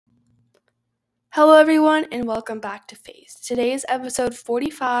Hello, everyone, and welcome back to Phase. Today is episode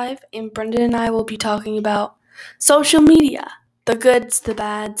 45, and Brendan and I will be talking about social media, the goods, the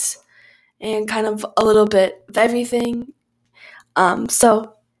bads, and kind of a little bit of everything.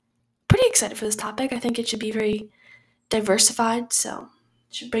 So, pretty excited for this topic. I think it should be very diversified, so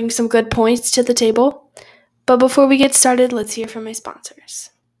it should bring some good points to the table. But before we get started, let's hear from my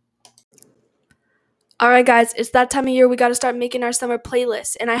sponsors. All right, guys, it's that time of year we got to start making our summer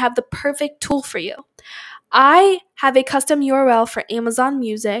playlists, and I have the perfect tool for you. I have a custom URL for Amazon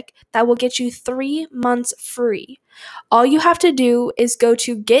Music that will get you 3 months free. All you have to do is go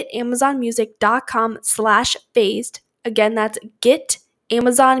to getamazonmusic.com/phased. Again, that's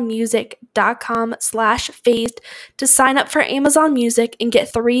getamazonmusic.com/phased to sign up for Amazon Music and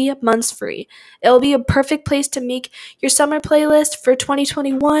get 3 months free. It'll be a perfect place to make your summer playlist for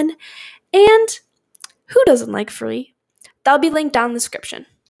 2021. And who doesn't like free? That'll be linked down in the description.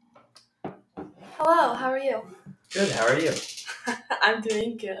 Hello, how are you? Good, how are you? I'm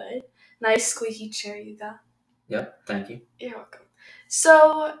doing good. Nice squeaky chair you got. Yep, thank you. You're welcome.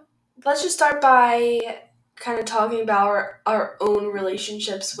 So, let's just start by kind of talking about our own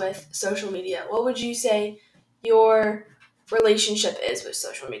relationships with social media. What would you say your relationship is with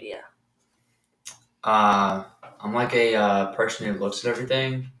social media? I'm like a person who looks at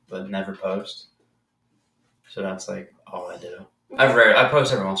everything but never posts. So that's like all I do. I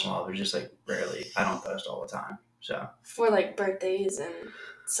post every once in a while, but just like rarely. I don't post all the time. So For like birthdays and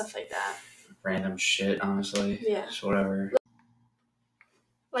stuff like that. random shit, honestly. Yeah. Just whatever.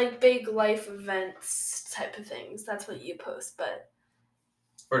 Like big life events type of things. That's what you post, but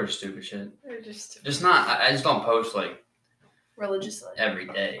Or just stupid shit. they're just Just not. I just don't post like religiously. every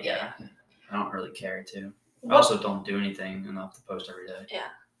day. Yeah. I don't really care to. What- I also don't do anything enough to post every day. Yeah.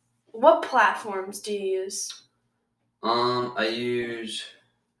 What platforms do you use? I use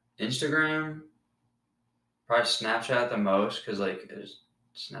Instagram, probably Snapchat the most because like there's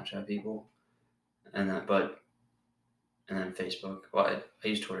Snapchat people, and then Facebook. Well, I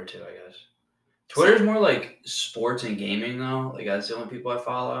use Twitter too, I guess. Twitter's more like sports and gaming though. Like that's the only people I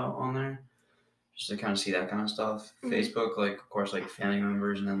follow on there, just to kind of see that kind of stuff. Mhm. Facebook, like of course, like family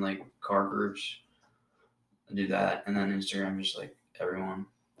members, and then like car groups. I do that, and then Instagram, just like everyone.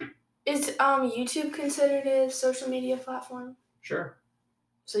 Is YouTube considered a social media platform? Sure.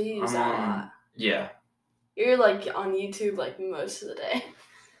 So you use that a lot. Yeah. You're like on YouTube like most of the day.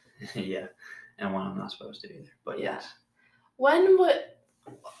 Yeah, and when I'm not supposed to either. But Yeah. yes.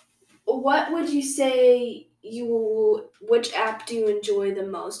 What would you say which app do you enjoy the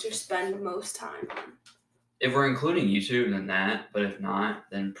most or spend most time on? If we're including YouTube, then that. But if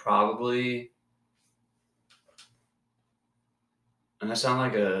not, then probably. And I sound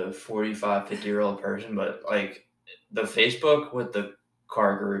like a 45, 50-year-old person, but like the Facebook with the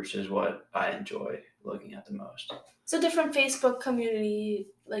car groups is what I enjoy looking at the most. So different Facebook community,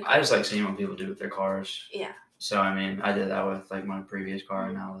 like I just like seeing what people do with their cars. Yeah. So I mean, I did that with like my previous car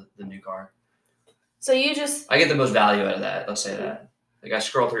and now the new car. So you just I get the most value out of that. Let's say that. Like I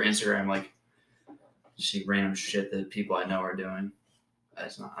scroll through Instagram, like see random shit that people I know are doing.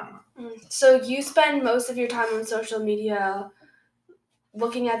 It's not. I don't know. So you spend most of your time on social media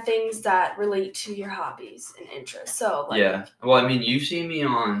looking at things that relate to your hobbies and interests. So like, yeah. Well, I mean, you see me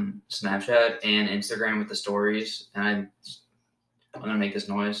on Snapchat and Instagram with the stories, and I'm gonna make this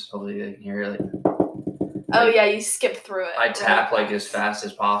noise. Hopefully, they can hear it. Oh yeah, you skip through it. I tap like as fast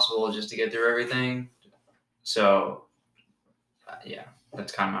as possible just to get through everything. So, yeah,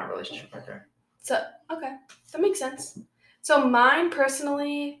 that's kind of my relationship right there. So okay, that makes sense. So mine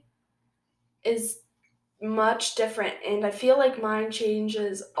personally is much different, and I feel like mine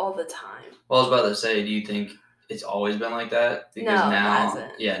changes all the time. Well, I was about to say, do you think it's always been like that? Because No, it now,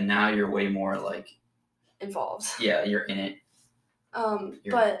 hasn't. yeah, now you're way more like Involved. Yeah, you're in it. You're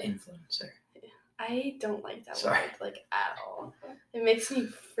but an influencer. I don't like that Sorry. word like at all. It makes me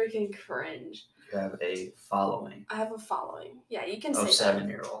freaking cringe. You have a following. I have a following. Yeah, you can say Of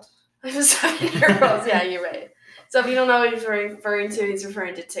 7-year-olds. I have 7-year-olds. Yeah, you're right. So if you don't know what he's referring to, he's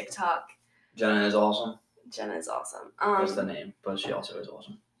referring to TikTok. Jenna is awesome. Jenna is awesome. That's the name, but she also is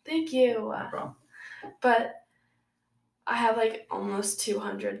awesome. Thank you. No problem. But I have like almost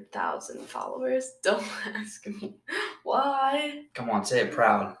 200,000 followers. Don't ask me why. Come on, say it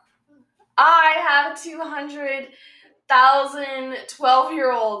proud. I have 200,000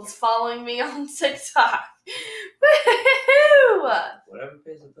 12-year-olds following me on TikTok. Woohoo! Whatever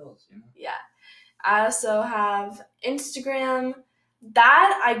pays the bills, you know? Yeah. I also have Instagram.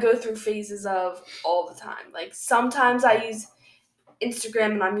 That I go through phases of all the time. Like sometimes I use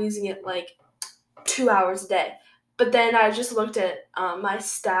Instagram and I'm using it like 2 hours a day. But then I just looked at my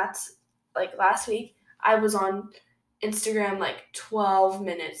stats like last week, I was on Instagram like 12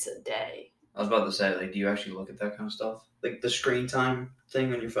 minutes a day. I was about to say, like, do you actually look at that kind of stuff? Like the screen time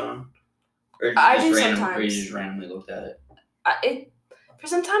thing on your phone? Or you I just do Or you sometimes. just randomly looked at it? For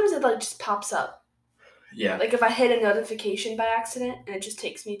sometimes it like just pops up. Yeah. Like if I hit a notification by accident and it just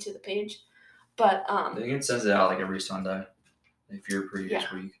takes me to the page. But I think it sends it out like every Sunday. If you're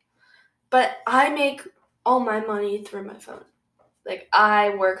previous week. But I make all my money through my phone. Like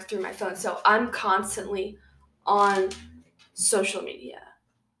I work through my phone, so I'm constantly on social media.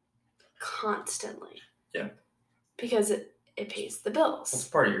 Constantly. Yeah. Because it pays the bills. It's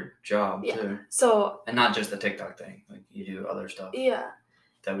part of your job too. So and not just the TikTok thing. Like you do other stuff. Yeah.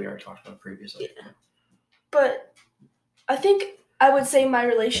 That we already talked about previously. Yeah. But I think I would say my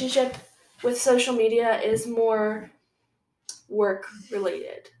relationship with social media is more work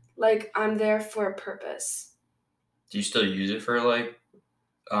related. Like I'm there for a purpose. Do you still use it for like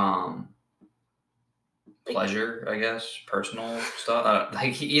pleasure, I guess, personal stuff?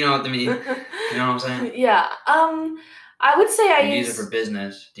 Like you know what I mean? You know what I'm saying? Yeah. I would say I use it for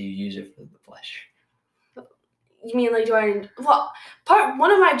business. Do you use it for the pleasure? You mean like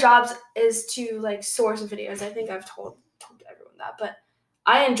one of my jobs is to like source videos. I think I've told everyone that, but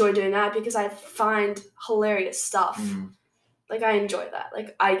I enjoy doing that because I find hilarious stuff. Like I enjoy that.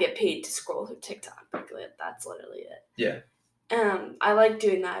 Like I get paid to scroll through TikTok. Like that's literally it. Yeah. I like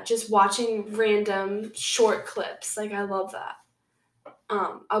doing that. Just watching random short clips. Like I love that.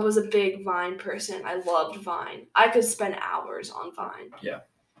 I was a big Vine person. I loved Vine. I could spend hours on Vine. Yeah.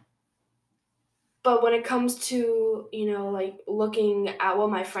 But when it comes to, like looking at what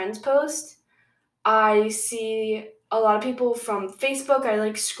my friends post, I see a lot of people from Facebook. I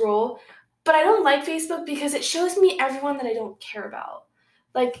like scroll, but I don't like Facebook because it shows me everyone that I don't care about.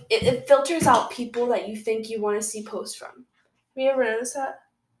 Like it filters out people that you think you want to see posts from. Have you ever noticed that?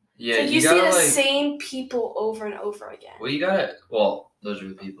 Yeah, it's like you see the same people over and over again. Well, those are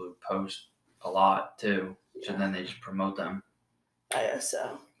the people who post a lot too, so then they just promote them. I guess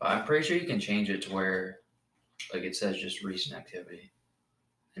so. I'm pretty sure you can change it to where, like, it says just recent activity,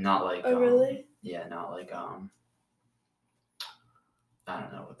 and not like. Oh really? Yeah, not like I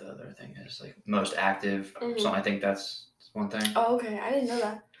don't know what the other thing is, like most active. So I think that's one thing. Oh okay, I didn't know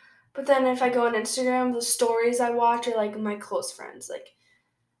that. But then if I go on Instagram, the stories I watch are like my close friends, like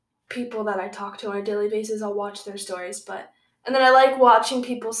people that I talk to on a daily basis. I'll watch their stories, and then I like watching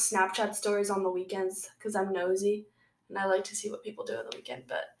people's Snapchat stories on the weekends because I'm nosy and I like to see what people do on the weekend.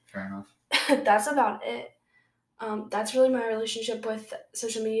 But fair enough. That's about it. That's really my relationship with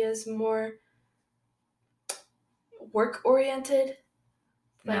social media is more work oriented.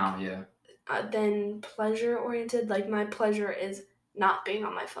 Than pleasure oriented. Like my pleasure is not being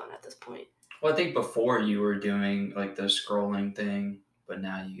on my phone at this point. Well, I think before you were doing like the scrolling thing, but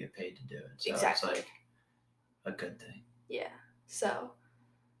now you get paid to do it. So It's like a good thing. Yeah. So,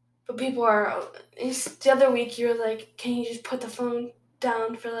 but people are. The other week you were like, "Can you just put the phone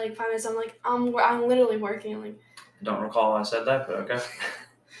down for like 5 minutes?" I'm like, I'm literally working. I'm like, I don't recall I said that, but okay.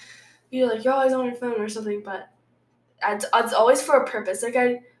 You're like, you're always on your phone or something, but it's always for a purpose. Like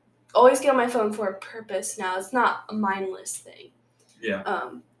I always get on my phone for a purpose now. It's not a mindless thing. Yeah.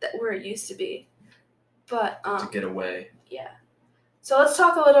 That where it used to be. But to get away. Yeah. So let's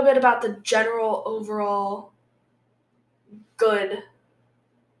talk a little bit about the general overall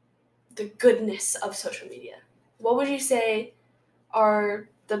the goodness of social media. What would you say are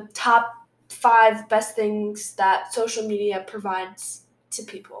the top 5 best things that social media provides to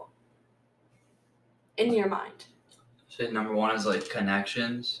people in your mind? So number 1 is like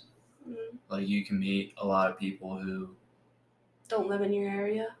connections. Like you can meet a lot of people who don't live in your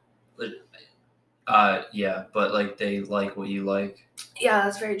area. Yeah, but like they like what you like. Yeah,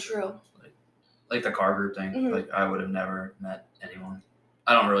 that's very true. Like the car group thing. Like I would have never met anyone.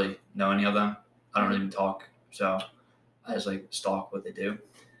 I don't really know any of them. I don't even talk, so I just like stalk what they do.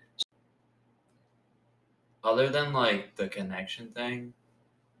 Other than like the connection thing,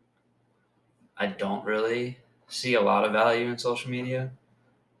 I don't really see a lot of value in social media.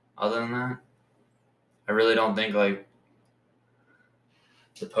 Other than that, I really don't think like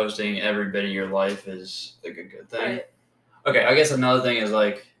the posting every bit of your life is like a good thing. Right. Okay, I guess another thing is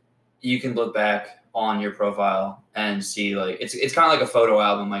like you can look back on your profile and see like it's kind of like a photo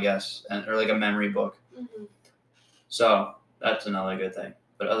album, I guess, or like a memory book. So that's another good thing.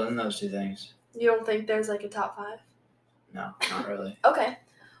 But other than those 2 things, you don't think there's like a top 5? No, not really. Okay,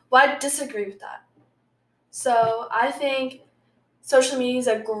 well I disagree with that. So I think social media is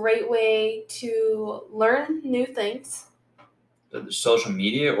a great way to learn new things. The social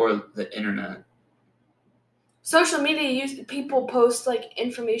media or the internet? social media, people post like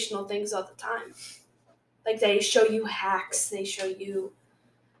informational things all the time. Like they show you hacks, they show you,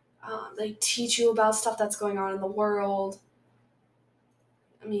 they teach you about stuff that's going on in the world.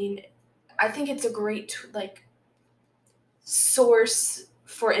 I mean, I think it's a great like source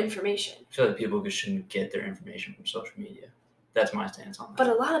for information. I feel like people shouldn't get their information from social media. That's my stance on that. But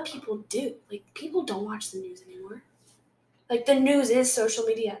a lot of people do. Like, people don't watch the news anymore. Like, the news is social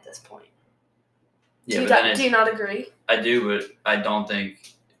media at this point. Yeah, Do you not agree? I do, but I don't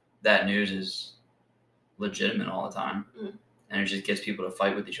think that news is legitimate all the time. Mm. And it just gets people to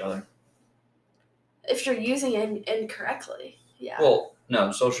fight with each other. If you're using it incorrectly, yeah. Well,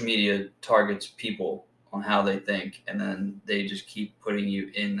 no, social media targets people on how they think, and then they just keep putting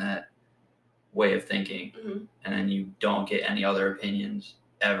you in that way of thinking, Mm-hmm. and then you don't get any other opinions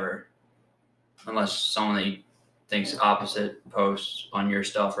ever, unless someone that you think's opposite posts on your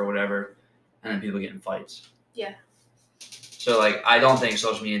stuff or whatever, and then people get in fights. Yeah. So, like, I don't think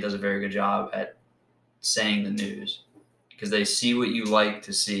social media does a very good job at saying the news, because they see what you like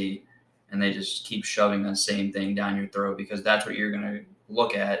to see, and they just keep shoving that same thing down your throat, because that's what you're going to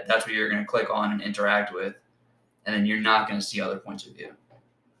look at, that's what you're going to click on and interact with, and then you're not going to see other points of view.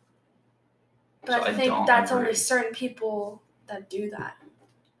 But So I think that's agree. only certain people that do that.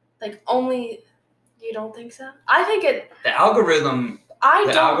 Like, only... You don't think so? I think it... The algorithm...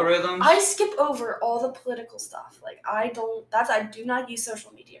 algorithms... I skip over all the political stuff. Like, I do not use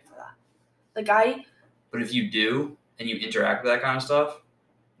social media for that. Like, But if you do, and you interact with that kind of stuff,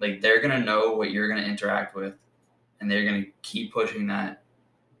 like, they're going to know what you're going to interact with, and they're going to keep pushing that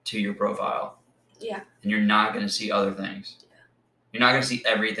to your profile. Yeah. And you're not going to see other things. Yeah. You're not going to see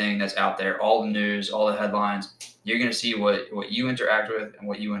everything that's out there, all the news, all the headlines. You're going to see what you interact with and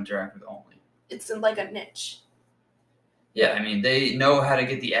what you interact with only. It's like a niche. Yeah, I mean, they know how to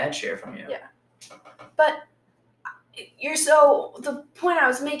get the ad share from you. Yeah. But the point I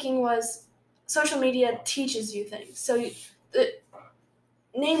was making was social media teaches you things. So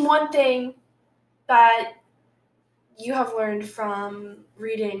name one thing that you have learned from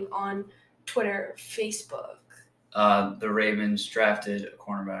reading on Twitter, Facebook. The Ravens drafted a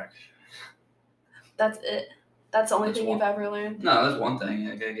cornerback. That's it. That's the only thing you've ever learned? No, that's one thing.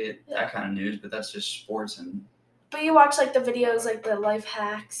 Like, I get that kind of news, but that's just sports. But you watch, like, the videos, like, the life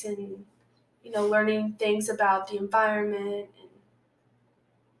hacks and, learning things about the environment.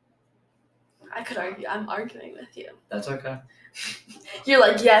 And I could argue. I'm arguing with you. That's okay. You're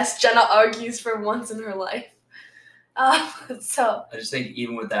like, yes, Jenna argues for once in her life. So I just think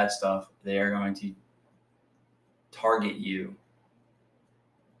even with that stuff, they are going to target you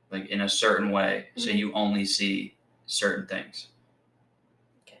like in a certain way, so you only see certain things.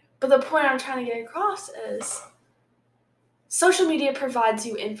 Okay. But the point I'm trying to get across is social media provides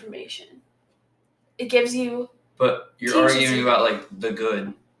you information. It gives you... But you're arguing about, like, the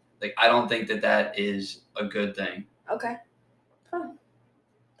good. Like, I don't think that is a good thing. Okay. Fine.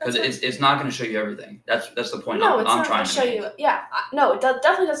 Because it's not going to show you everything. That's the point I'm trying to make. No, it's not going to show you... Yeah. No, it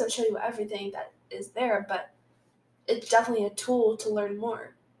definitely doesn't show you everything that is there, but it's definitely a tool to learn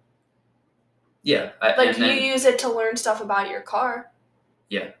more. Yeah. You use it to learn stuff about your car.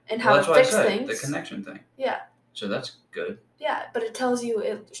 Yeah. And how to fix things. The connection thing. Yeah. So that's good. Yeah, but it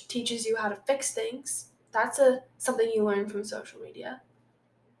teaches you how to fix things. That's something you learn from social media.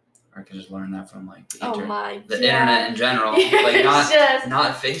 Or I could just learn that from, like, the internet in general. Like,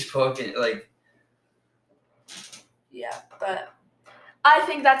 not Facebook. And, like... Yeah, but I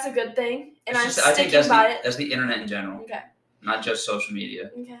think that's a good thing, and I'm sticking by it. That's the internet in general. Okay. Not just social media.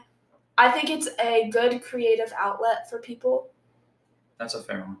 Okay. I think it's a good creative outlet for people. That's a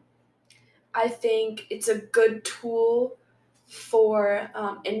fair one. I think it's a good tool for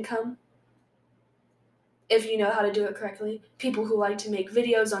income, if you know how to do it correctly. People who like to make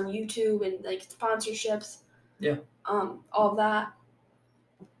videos on YouTube and, like, sponsorships. Yeah. All of that.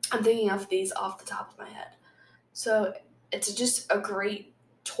 I'm thinking of these off the top of my head. So it's just a great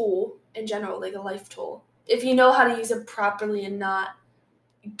tool in general, like a life tool, if you know how to use it properly and not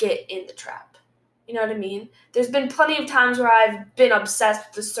get in the trap. You know what I mean? There's been plenty of times where I've been obsessed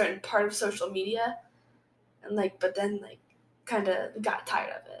with a certain part of social media, and but then kind of got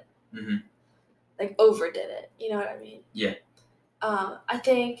tired of it. Mm-hmm. Overdid it. You know what I mean? Yeah. I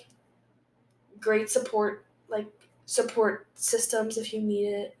think great support systems if you need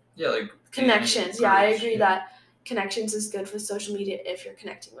it. Yeah, connections. Yeah, I agree that connections is good for social media if you're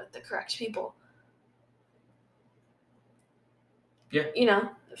connecting with the correct people. Yeah.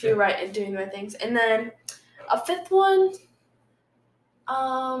 If you're right and doing the right things. And then a fifth one,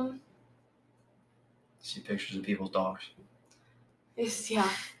 see pictures of people's dogs. Yeah.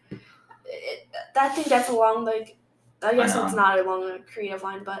 I think that's along like, I guess know. it's not along a creative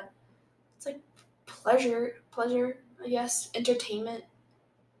line, but it's like pleasure, I guess, entertainment.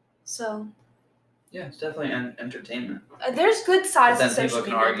 So Yeah, it's definitely entertainment. there's good sides But to then social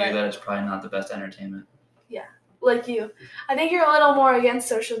people can media, argue but that it's probably not the best entertainment. like you, I think you're a little more against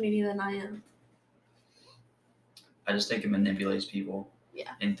social media than I am. I just think it manipulates people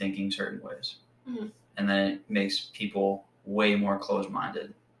Yeah. in thinking certain ways. Mhm. And then it makes people way more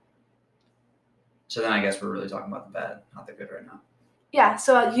closed-minded. So then I guess we're really talking about the bad, not the good right now. Yeah,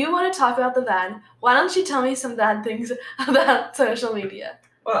 so you want to talk about the bad. Why don't you tell me some bad things about social media?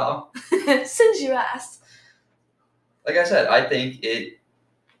 Well, since you asked. Like I said, I think it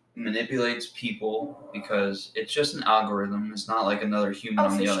manipulates people because it's just an algorithm. It's not like another human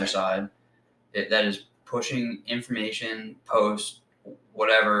on the other side that is pushing information, posts,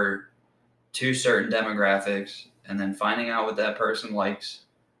 whatever, to certain demographics, and then finding out what that person likes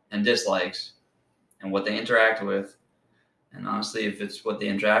and dislikes and what they interact with. And honestly, if it's what they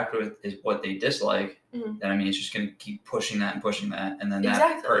interact with is what they dislike, then I mean, it's just going to keep pushing that, and then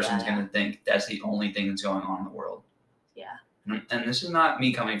that person's going to think that's the only thing that's going on in the world. Yeah. And this is not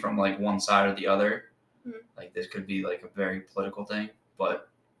me coming from like one side or the other. Mm-hmm. Like this could be like a very political thing, but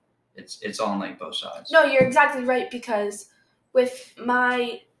it's on like both sides. No, you're exactly right, because with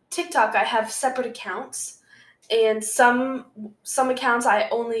my TikTok, I have separate accounts, and some accounts I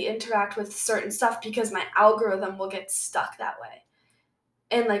only interact with certain stuff because my algorithm will get stuck that way.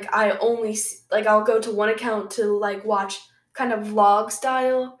 And like I only like I'll go to one account to like watch kind of vlog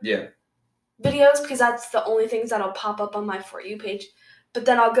style videos because that's the only things that'll pop up on my For You page. But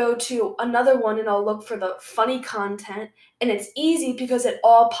then I'll go to another one and I'll look for the funny content, and it's easy because it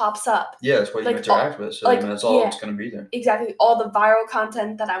all pops up. Yeah, that's what you interact with, so that's all that's going to be there. Exactly. All the viral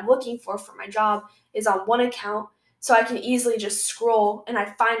content that I'm looking for my job is on one account, so I can easily just scroll and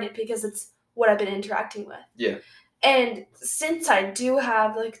I find it because it's what I've been interacting with. Yeah. And since I do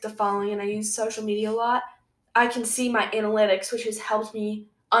have like the following and I use social media a lot, I can see my analytics, which has helped me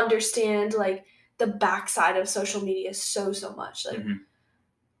understand like the backside of social media so much. Like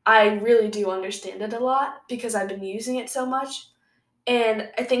I really do understand it a lot because I've been using it so much. And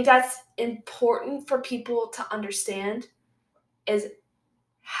I think that's important for people to understand, is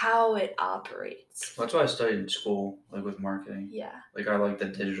how it operates. That's why I studied in school, like with marketing. Yeah. Like I like the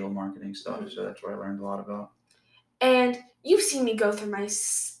digital marketing stuff, so that's what I learned a lot about. And you've seen me go through my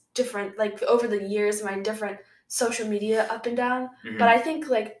different, like over the years, my different social media up and down. But I think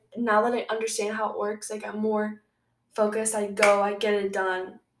like now that I understand how it works, like I'm more focused. I go, I get it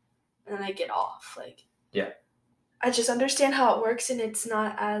done, and then I get off. Like, yeah. I just understand how it works, and it's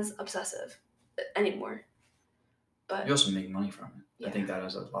not as obsessive anymore. But you also make money from it. Yeah. I think that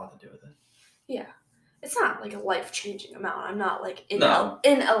has a lot to do with it. Yeah. It's not like a life-changing amount. I'm not like in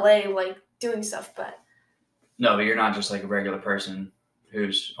LA like doing stuff, but no, but you're not just like a regular person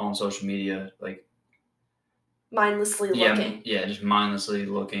who's on social media like mindlessly looking. Yeah, just mindlessly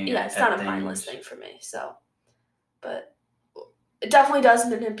looking. Yeah, it's not a mindless thing for me. So, but it definitely does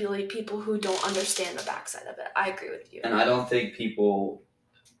manipulate people who don't understand the backside of it. I agree with you. And I don't think people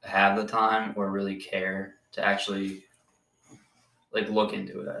have the time or really care to actually like look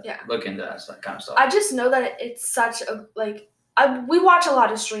into it. Yeah. Look into that kind of stuff. I just know that it's such a like. We watch a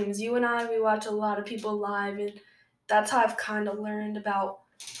lot of streams. You and I, we watch a lot of people live, and that's how I've kind of learned about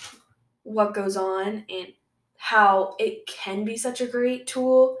what goes on and how it can be such a great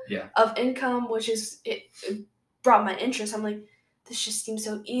tool of income, which is it brought my interest. I'm like, this just seems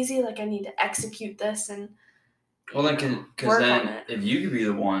so easy. Like I need to execute this and. Well, then, because then if you could be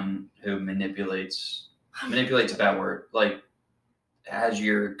the one who manipulates a bad word, like has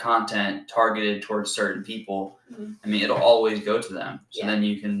your content targeted towards certain people, I mean, it'll always go to them. So then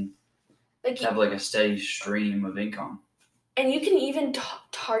you can have like a steady stream of income. And you can even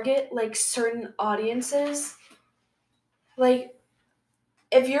target like certain audiences. Like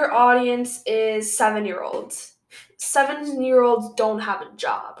if your audience is 7-year-olds, 7-year-olds don't have a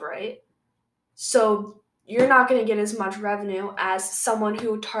job, right? So you're not going to get as much revenue as someone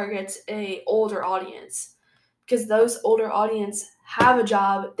who targets a older audience, because those older audience have a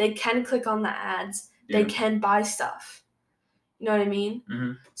job. They can click on the ads. They can buy stuff. You know what I mean?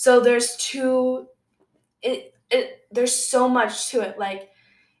 Mm-hmm. So there's there's so much to it. Like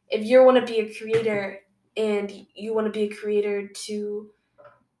if you want to be a creator and you want to be a creator to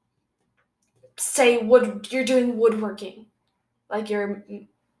say you're doing woodworking, like you're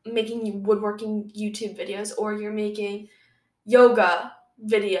making woodworking YouTube videos, or you're making yoga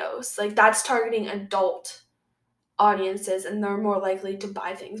videos, like that's targeting adult audiences and they're more likely to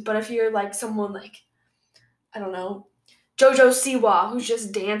buy things. But if you're like someone like, I don't know, JoJo Siwa who's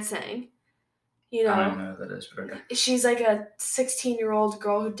just dancing, You I know, don't know who that is, but okay. she's like a 16-year-old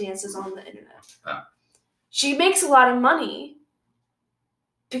girl who dances on the internet. Oh. She makes a lot of money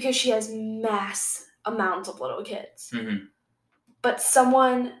because she has mass amounts of little kids. Mm-hmm. But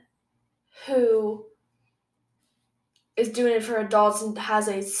someone who is doing it for adults and has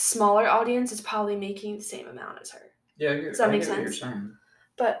a smaller audience is probably making the same amount as her. Yeah, Does that make I get what you're sense? saying.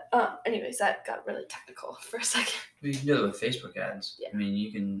 But anyways, that got really technical for a second. You can do it with Facebook ads. Yeah. I mean,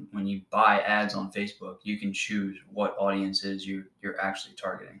 you can, when you buy ads on Facebook, you can choose what audiences you're actually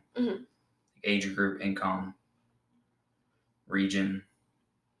targeting. Mm-hmm. Age group, income, region.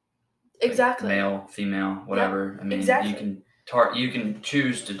 Exactly. Like male, female, whatever. I mean, exactly. you can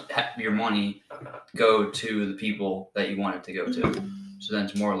choose to have your money go to the people that you want it to go to. Mm-hmm. So then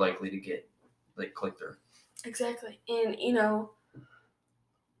it's more likely to get like click through. Exactly. And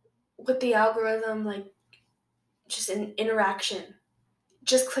with the algorithm, like just an interaction,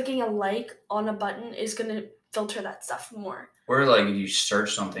 just clicking a like on a button is gonna filter that stuff more. Or like if you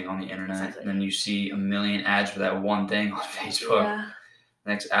search something on the internet Exactly. and then you see a million ads for that one thing on Facebook. Yeah.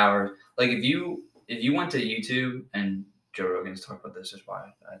 Next hour. Like if you went to YouTube, and Joe Rogan's talked about this, is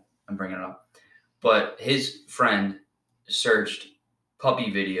why I'm bringing it up. But his friend searched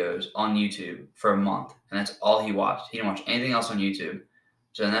puppy videos on YouTube for a month, and that's all he watched. He didn't watch anything else on YouTube.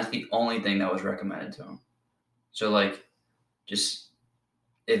 So then that's the only thing that was recommended to him. So like, just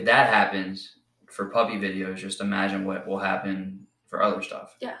if that happens for puppy videos, just imagine what will happen for other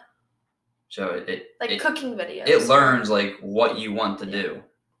stuff. Yeah. So it cooking videos. It learns like what you want to do,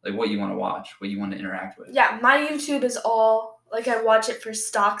 like what you want to watch, what you want to interact with. Yeah, my YouTube is all like I watch it for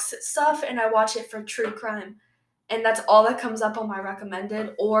stocks stuff and I watch it for true crime. And that's all that comes up on my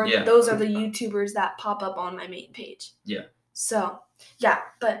recommended, or those are the YouTubers that pop up on my main page. Yeah. So, yeah,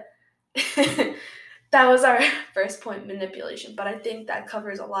 but that was our first point, manipulation. But I think that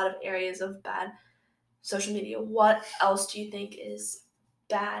covers a lot of areas of bad social media. What else do you think is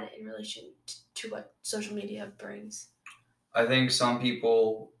bad in relation to what social media brings? I think some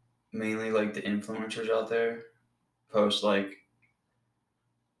people, mainly like the influencers out there, post like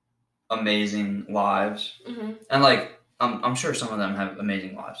amazing lives. Mm-hmm. And like I'm sure some of them have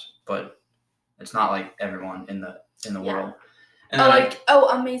amazing lives, but it's not like everyone in the world. And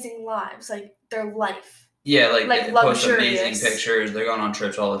amazing lives, like their life. Yeah, like they post luxurious. amazing pictures. They're going on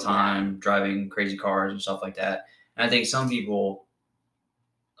trips all the time, driving crazy cars and stuff like that. And I think some people,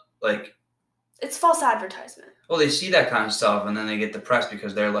 like, it's false advertisement. Well, they see that kind of stuff and then they get depressed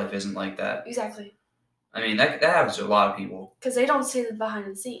because their life isn't like that. Exactly. I mean, that happens to a lot of people. Because they don't see the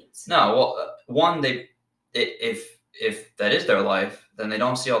behind the scenes. No, well, one, if that is their life, then they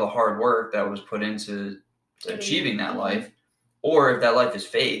don't see all the hard work that was put into achieving that life. Or if that life is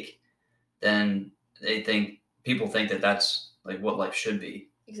fake, then people think that that's like what life should be.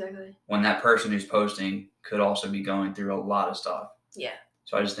 Exactly. When that person who's posting could also be going through a lot of stuff. Yeah.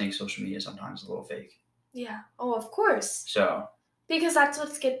 So I just think social media sometimes is a little fake. Yeah. Oh, of course. So. Because that's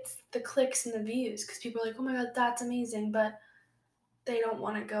what gets the clicks and the views. Because people are like, oh my God, that's amazing. But they don't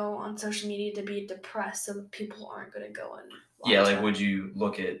want to go on social media to be depressed. So people aren't going to go and watch Yeah, like would you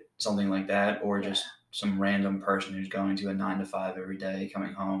look at something like that? Or just some random person who's going to a 9 to 5 every day,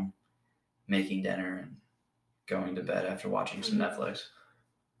 coming home, making dinner, and going to bed after watching some Netflix?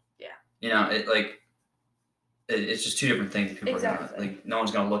 Yeah. It's just two different things that people are gonna, like, no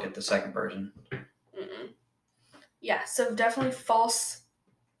one's going to look at the second person. Mm-mm. Yeah, so definitely false.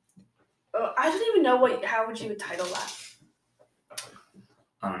 I don't even know how would you title that?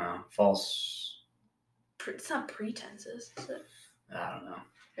 I don't know. False. It's not pretenses, is it? I don't know.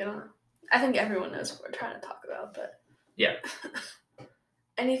 I don't know. I think everyone knows what we're trying to talk about, but... Yeah.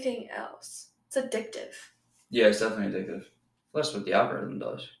 Anything else? It's addictive. Yeah, it's definitely addictive. That's what the algorithm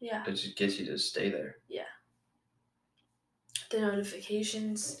does. Yeah. It just gets you to stay there. Yeah. The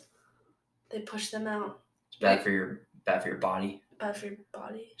notifications, they push them out. It's bad for your body. Bad for your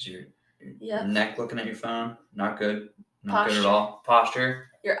body. Is your neck looking at your phone? Not good. Not Posture. good at all. Posture.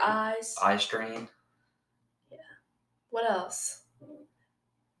 Your eyes. Eye strain. Yeah. What else?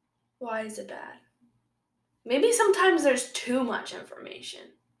 Why is it bad? Maybe sometimes there's too much information.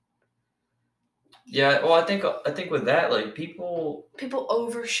 Yeah, well, I think with that, like, people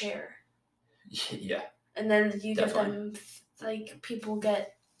overshare. Yeah. And then you get them, like, people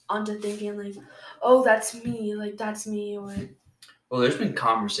get onto thinking, like, oh, that's me, or... Well, there's been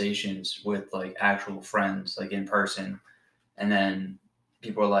conversations with, like, actual friends, like, in person, and then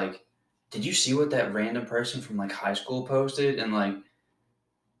people are like, did you see what that random person from, like, high school posted? And, like,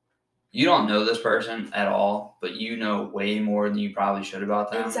 you don't know this person at all, but you know way more than you probably should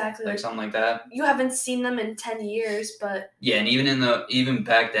about them. Exactly. Like something like that. You haven't seen them in 10 years, but yeah, and even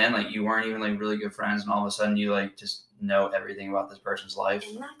back then, like you weren't even like really good friends, and all of a sudden you like just know everything about this person's life.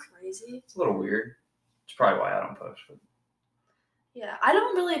 Isn't that crazy? It's a little weird. It's probably why I don't post. But yeah, I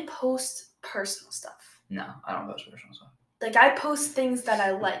don't really post personal stuff. No, I don't post personal stuff. Like I post things that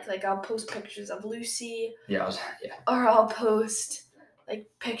I like. Like I'll post pictures of Lucy. Yeah, Or I'll post like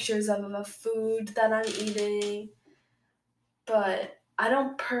pictures of a food that I'm eating. But I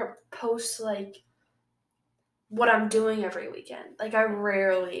don't post like what I'm doing every weekend. Like I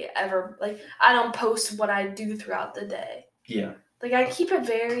rarely ever I don't post what I do throughout the day. Yeah. Like I keep it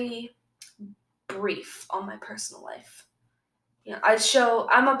very brief on my personal life. You know,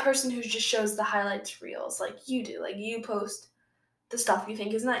 I'm a person who just shows the highlights reels like you do. Like you post the stuff you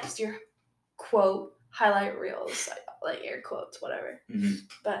think is nice. Your quote highlight reels, like air quotes, whatever. Mm-hmm.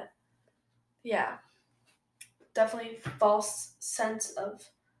 But yeah, definitely false sense of.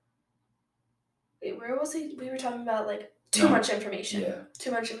 Wait, where was he? We were talking about like too much information. Yeah. Too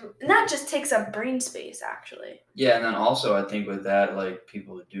much, and that just takes up brain space, actually. Yeah, and then also I think with that, like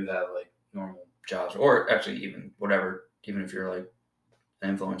people who do have like normal jobs, or actually even whatever, even if you're like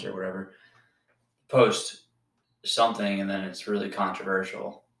an influencer or whatever, post something and then it's really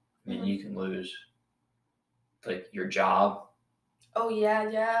controversial. I mean, you can lose like your job. Oh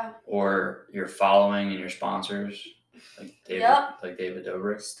yeah. Or your following and your sponsors, like David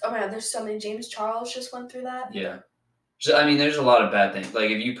Dobrik. Oh my God, there's so many. James Charles just went through that. Yeah. So I mean, there's a lot of bad things.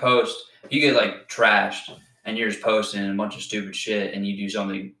 Like if you get like trashed and you're just posting a bunch of stupid shit and you do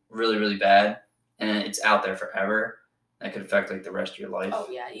something really, really bad and it's out there forever, that could affect like the rest of your life. Oh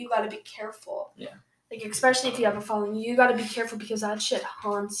yeah, you got to be careful. Yeah. Like especially if you have a following, you got to be careful because that shit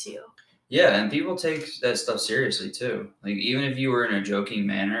haunts you. Yeah, and people take that stuff seriously too. Like even if you were in a joking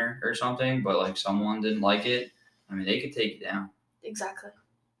manner or something, but like someone didn't like it, I mean, they could take you down. Exactly.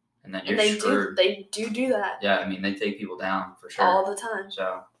 And then you're screwed. They do that. Yeah, I mean, they take people down for sure. All the time.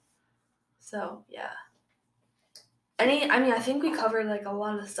 So yeah. I think we covered like a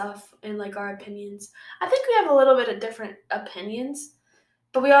lot of stuff in like our opinions. I think we have a little bit of different opinions,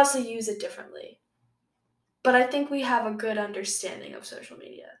 but we also use it differently. But I think we have a good understanding of social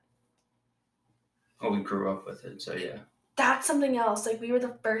media. Oh, we grew up with it, so yeah. That's something else. Like we were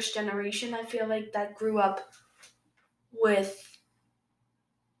the first generation, I feel like, that grew up with,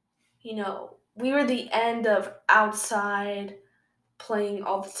 we were the end of outside playing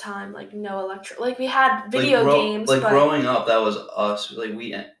all the time, like no electric. Like we had video games. Like growing up, that was us. Like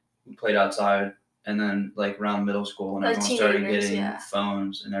we played outside, and then like around middle school, when everyone started getting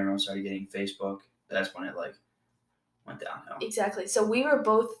phones and everyone started getting Facebook, that's when it like went downhill. Exactly. So we were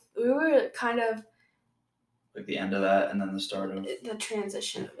kind of like the end of that, and then the start of the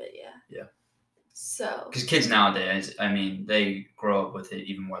transition of it. Yeah. Yeah. So. Because kids nowadays, I mean, they grow up with it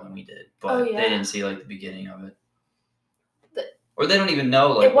even more than we did, but they didn't see like the beginning of it. Or they don't even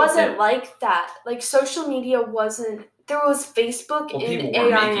know. Like it wasn't like that. Like social media wasn't. There was Facebook and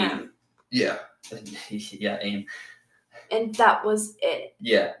AIM. Yeah. Yeah, AIM. And that was it.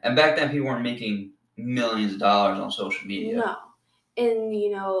 Yeah, and back then people weren't making millions of dollars on social media. No, and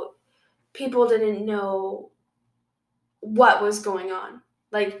people didn't know what was going on.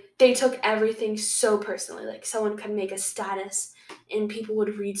 Like they took everything so personally. Like someone could make a status, and people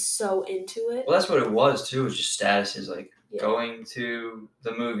would read so into it. Well, that's what it was too. It was just statuses like. Yeah. Going to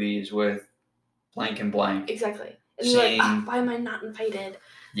the movies with blank and blank. Exactly. And you're like, why am I not invited?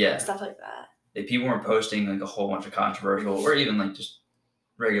 Yeah. Stuff like that. If people weren't posting like a whole bunch of controversial or even like just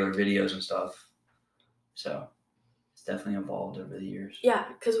regular videos and stuff. So it's definitely evolved over the years. Yeah,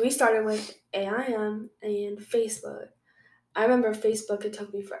 because we started with AIM and Facebook. I remember Facebook, it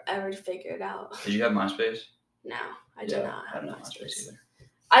took me forever to figure it out. Did you have MySpace? No, I did not have MySpace either.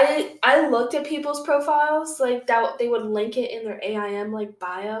 I looked at people's profiles, like that they would link it in their AIM like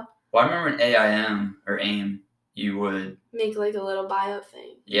bio. Well, I remember in AIM or AIM, you would make like a little bio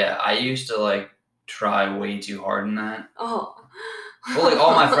thing. Yeah, I used to like try way too hard in that. Oh. Well, like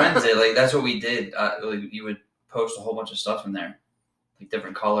all my friends did. Like that's what we did. Like you would post a whole bunch of stuff in there, like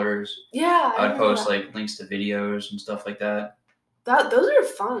different colors. Yeah. I'd post like links to videos and stuff like that. Those are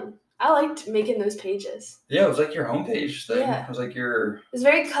fun. I liked making those pages. Yeah, it was like your homepage thing. Yeah. It was like your... It was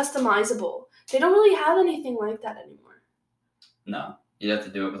very customizable. They don't really have anything like that anymore. No. You'd have to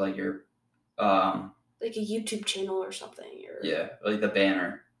do it with like your... like a YouTube channel or something. Yeah, like the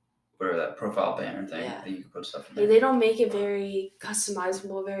banner. Whatever that profile banner thing. Yeah. That you can put stuff in there. They don't make it very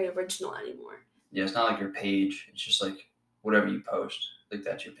customizable, very original anymore. Yeah, it's not like your page. It's just like whatever you post. Like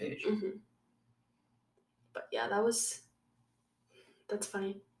that's your page. Mm-hmm. But yeah, that's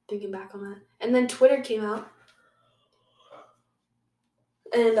funny. thinking back on that. And then Twitter came out.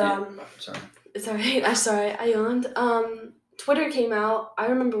 And Sorry. It's alright. I'm sorry. I yawned. Twitter came out. I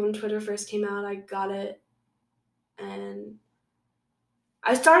remember when Twitter first came out. I got it, and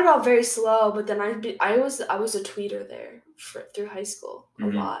I started out very slow. But then I was a tweeter there through high school a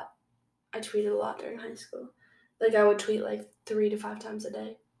lot. I tweeted a lot during high school. Like I would tweet like 3 to 5 times a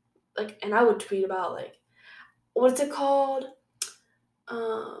day. Like, and I would tweet about like, what's it called?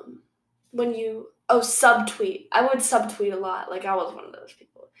 When you subtweet. I would subtweet a lot. Like I was one of those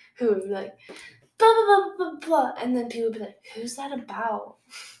people who would be like, blah blah blah blah blah, and then people would be like, "Who's that about?"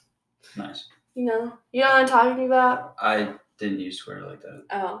 Nice. You know what I'm talking about. I didn't use Twitter like that.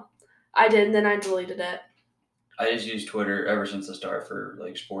 Oh, I did, and then I deleted it. I just used Twitter ever since the start for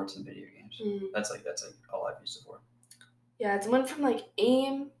like sports and video games. Mm. That's like all I've used it for. Yeah, it went from like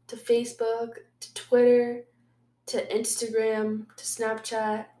AIM to Facebook to Twitter to Instagram to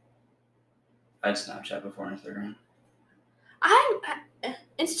Snapchat. I had Snapchat before Instagram.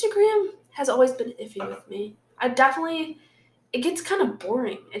 Instagram has always been iffy with me. It gets kind of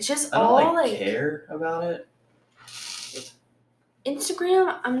boring. It's just I don't care about it.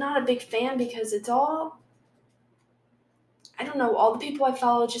 Instagram, I'm not a big fan because it's all, I don't know, all the people I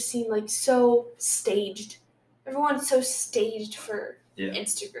follow just seem like so staged. Everyone's so staged for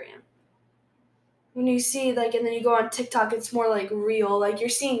Instagram. When you see like, and then you go on TikTok, it's more like real. Like you're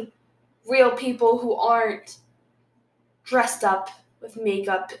seeing real people who aren't dressed up with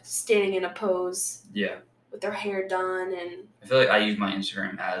makeup, standing in a pose. Yeah. With their hair done, and I feel like I use my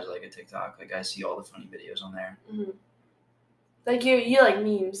Instagram as like a TikTok. Like I see all the funny videos on there. Mm-hmm. Like you like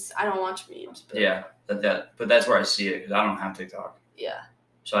memes. I don't watch memes. But yeah, but that's where I see it because I don't have TikTok. Yeah.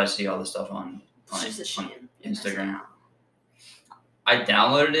 So I see all the stuff on just a shame. Instagram. I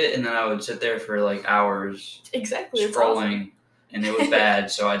downloaded it and then I would sit there for like hours. Exactly. Scrolling, awesome. And it was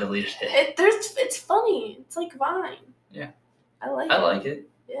bad, so I deleted it. It's funny. It's like Vine. Yeah. I like it.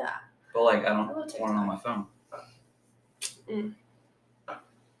 Yeah. But like I don't want it on my phone.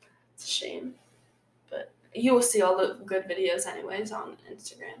 It's a shame. But you will see all the good videos anyways on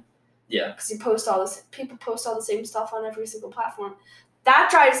Instagram. Yeah. Because people post all the same stuff on every single platform. That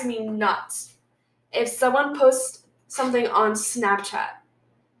drives me nuts. If someone posts something on Snapchat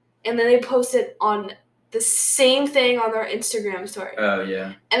and then they post it on the same thing on their Instagram story. Oh,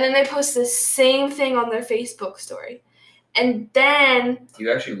 yeah. And then they post the same thing on their Facebook story. And then... Do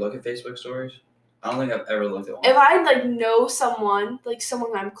you actually look at Facebook stories? I don't think I've ever looked at one. If I, like, know someone, like,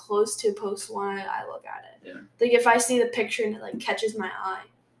 someone I'm close to posts one, I look at it. Yeah. Like, if I see the picture and it, like, catches my eye,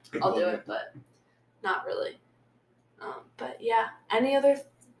 I'll do it, but not really. But, yeah. Any other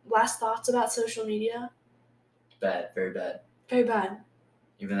last thoughts about social media? Bad. Very bad. Very bad.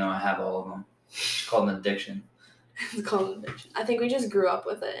 Even though I have all of them. It's called an addiction. It's called an addiction. I think we just grew up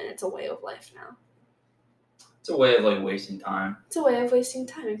with it, and it's a way of life now. It's a way of, like, wasting time. It's a way of wasting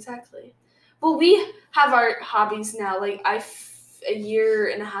time, exactly. Well, we have our hobbies now. Like, a year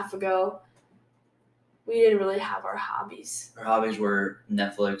and a half ago, we didn't really have our hobbies. Our hobbies were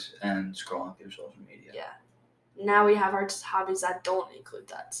Netflix and scrolling through social media. Yeah. Now we have our hobbies that don't include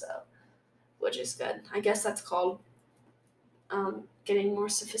that, so, which is good. I guess that's called getting more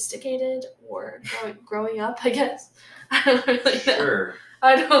sophisticated or growing up, I guess. I don't really know. Sure.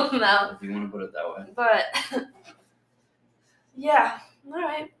 I don't know. If you want to put it that way. But, yeah. All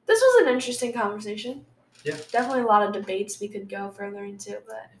right. This was an interesting conversation. Yeah. Definitely a lot of debates we could go further into,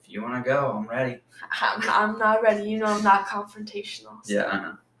 but... If you want to go, I'm ready. I'm not ready. You know I'm not confrontational. So. Yeah, I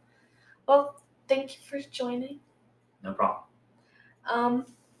know. Well, thank you for joining. No problem.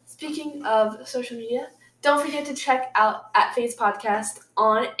 Speaking of social media, don't forget to check out at Face Podcast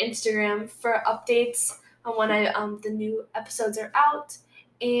on Instagram for updates on when the new episodes are out.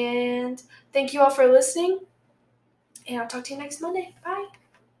 And thank you all for listening. And I'll talk to you next Monday. Bye.